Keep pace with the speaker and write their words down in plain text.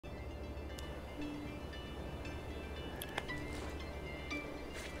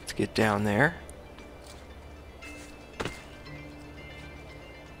Let's get down there.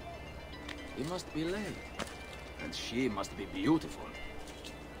 He must be late. And she must be beautiful.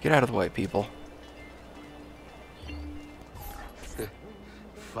 Get out of the way, people.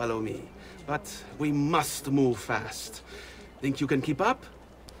 Follow me. But we must move fast. Think you can keep up?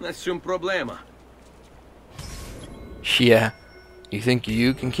 Nessun problema. Yeah. You think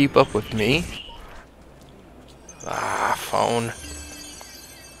you can keep up with me? Ah, phone.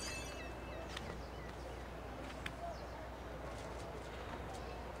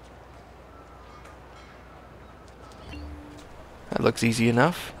 That looks easy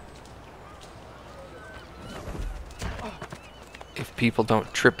enough. If people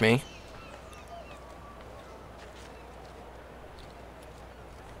don't trip me.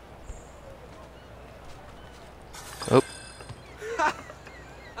 Oh.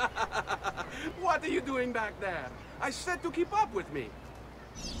 What are you doing back there? I said to keep up with me.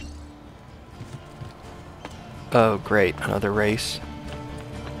 Oh, great. Another race.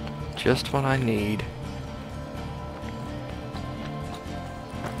 Just what I need.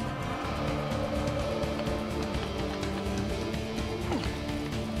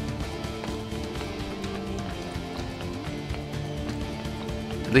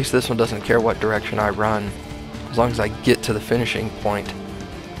 At least this one doesn't care what direction I run, as long as I get to the finishing point.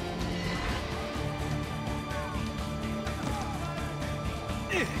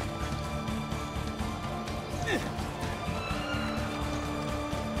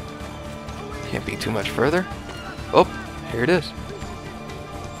 Can't be too much further. Oh, here it is.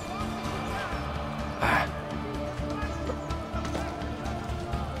 Ah.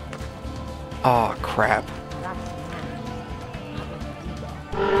 Oh, crap.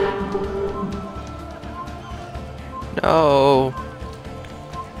 No.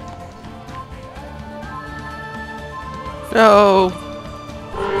 No.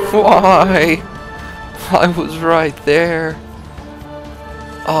 Why? I was right there.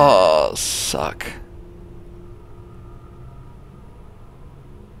 Oh, suck.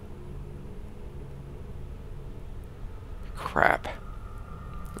 Crap.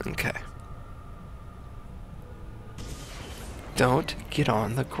 Okay. Don't get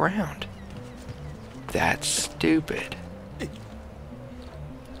on the ground. That's stupid.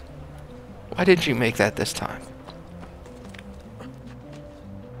 Why didn't you make that this time?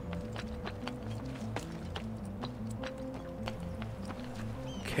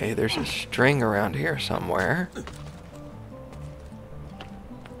 Okay, there's a string around here somewhere.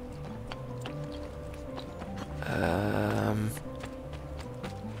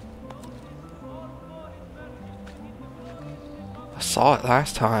 I saw it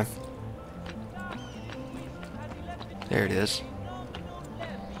last time. There it is.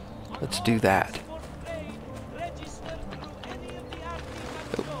 Let's do that.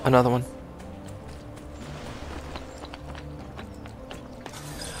 Oh, another one.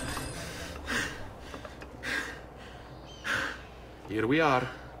 Here we are.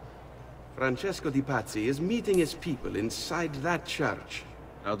 Francesco Di Pazzi is meeting his people inside that church.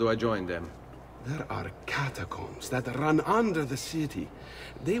 How do I join them? There are catacombs that run under the city.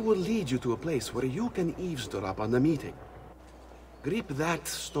 They will lead you to a place where you can eavesdrop on the meeting. Grip that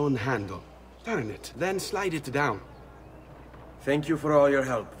stone handle. Turn it, then slide it down. Thank you for all your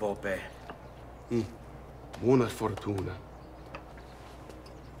help, Volpe. Buona fortuna.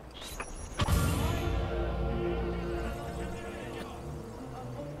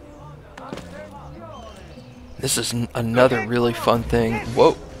 This is another really fun thing.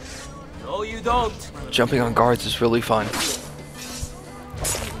 Whoa. No, you don't. Jumping on guards is really fun.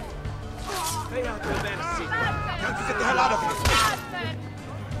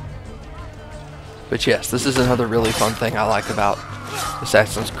 But yes, this is another really fun thing I like about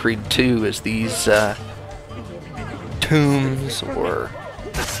Assassin's Creed 2 is these tombs or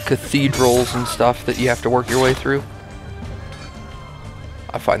cathedrals and stuff that you have to work your way through.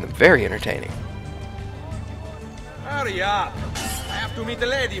 I find them very entertaining. Hurry up! I have to meet the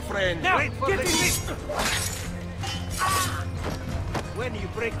lady friend. Now, get in this. When you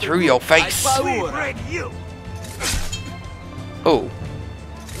break Through your face. break you. Oh.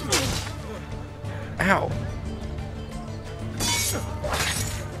 Ow.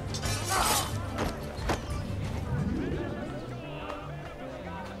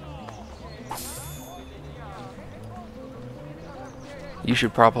 You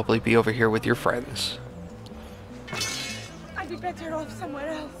should probably be over here with your friends. I'd be better off somewhere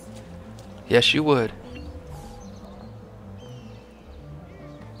else. Yes, you would.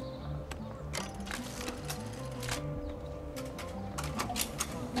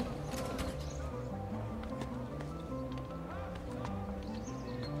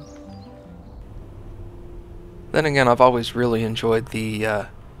 Then again, I've always really enjoyed the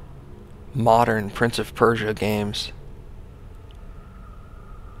modern Prince of Persia games.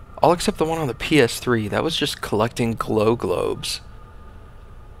 All except the one on the PS3. That was just collecting glow globes.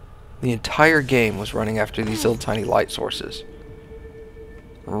 The entire game was running after these little tiny light sources.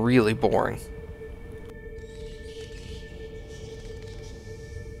 Really boring.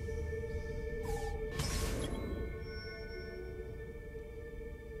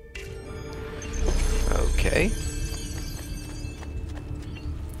 Okay.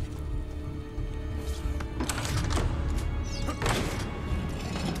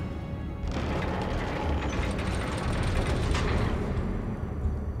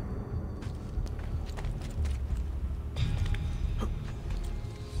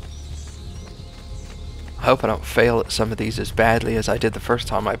 I hope I don't fail at some of these as badly as I did the first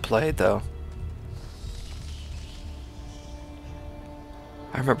time I played, though.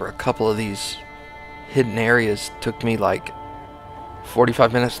 I remember a couple of these hidden areas took me like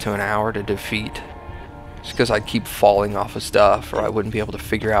 45 minutes to an hour to defeat. Just because I'd keep falling off of stuff, or I wouldn't be able to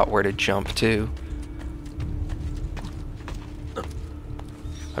figure out where to jump to.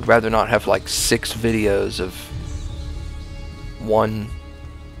 I'd rather not have like 6 videos of one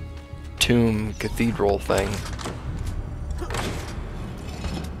tomb cathedral thing.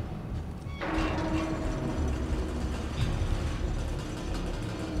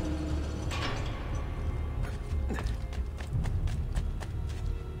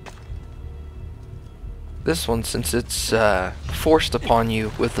 This one, since it's forced upon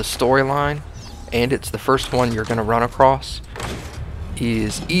you with the storyline, and it's the first one you're going to run across,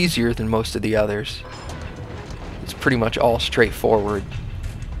 is easier than most of the others. It's pretty much all straightforward.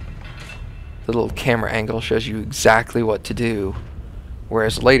 The little camera angle shows you exactly what to do,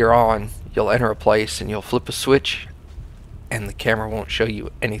 whereas later on, you'll enter a place and you'll flip a switch, and the camera won't show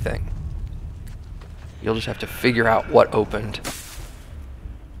you anything. You'll just have to figure out what opened.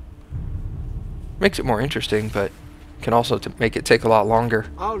 Makes it more interesting, but can also make it take a lot longer.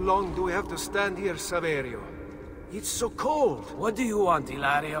 How long do we have to stand here, Saverio? It's so cold. What do you want,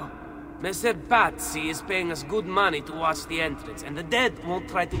 Hilario? Messer Pazzi is paying us good money to watch the entrance, and the dead won't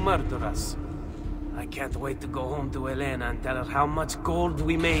try to murder us. I can't wait to go home to Elena and tell her how much gold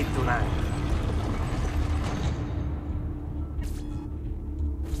we made tonight.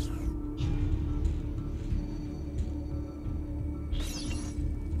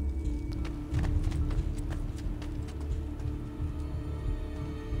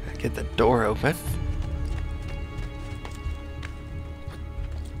 Get the door open.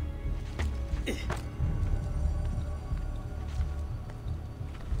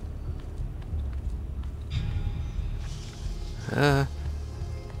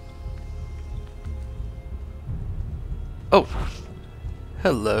 Oh.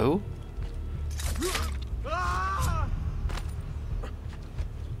 Hello.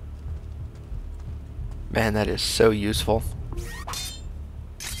 Man, that is so useful.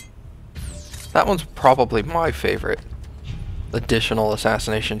 That one's probably my favorite. Additional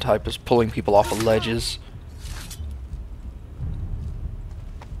assassination type is pulling people off of ledges.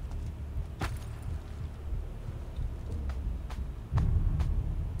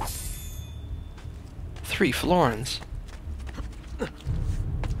 Three florins.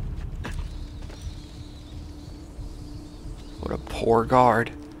 What a poor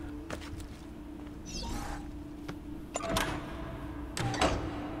guard.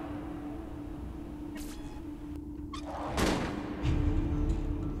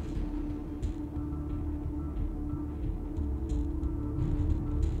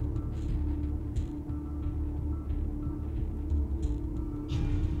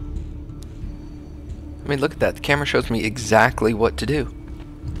 I mean, look at that. The camera shows me exactly what to do.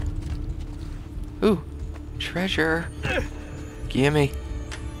 Ooh, treasure. Gimme.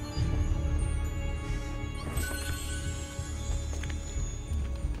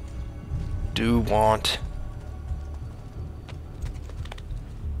 Do want.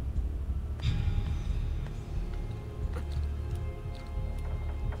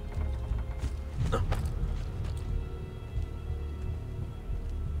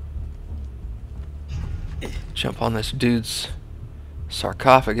 Jump on this dude's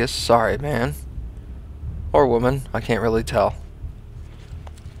sarcophagus. Sorry, man. Or woman. I can't really tell.